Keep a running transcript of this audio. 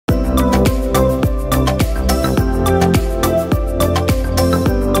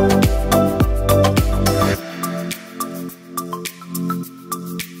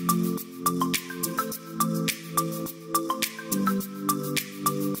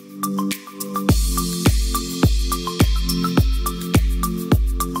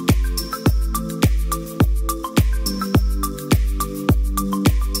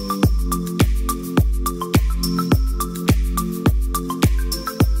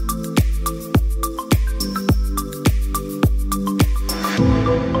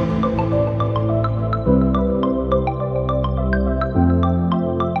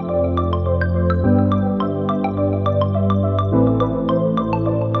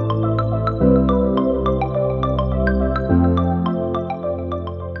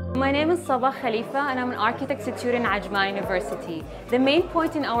name is Sabah Khalifa and I'm an architecture student at Ajman University. The main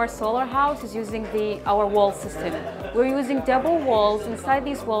point in our solar house is using our wall system. We're using double walls. Inside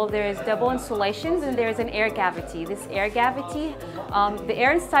these walls there is double insulations and there is an air cavity. This air cavity, the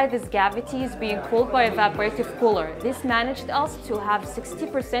air inside this cavity is being cooled by a evaporative cooler. This managed us to have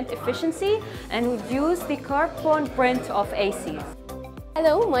 60% efficiency and reduce the carbon print of ACs.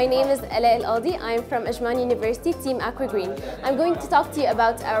 Hello, my name is Ala El Adi. I'm from Ajman University, Team AquaGreen. I'm going to talk to you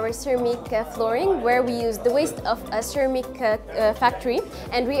about our ceramic flooring, where we use the waste of a ceramic factory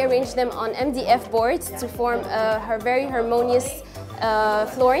and rearrange them on MDF boards to form a very harmonious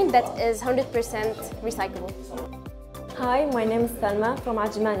flooring that is 100% recyclable. Hi, my name is Salma from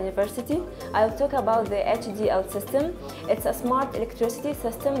Ajman University. I'll talk about the HDL system. It's a smart electricity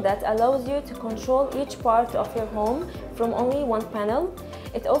system that allows you to control each part of your home from only one panel.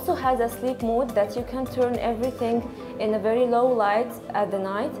 It also has a sleep mode that you can turn everything in a very low light at the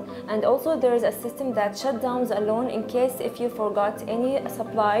night. And also there is a system that shuts down alone in case if you forgot any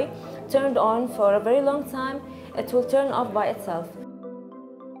supply turned on for a very long time, it will turn off by itself.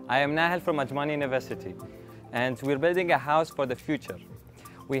 I am Nahel from Ajman University. And we're building a house for the future.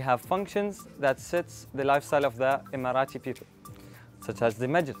 We have functions that suits the lifestyle of the Emirati people, such as the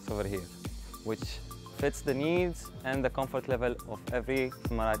masjids over here, which fits the needs and the comfort level of every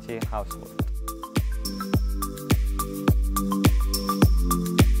Emirati household.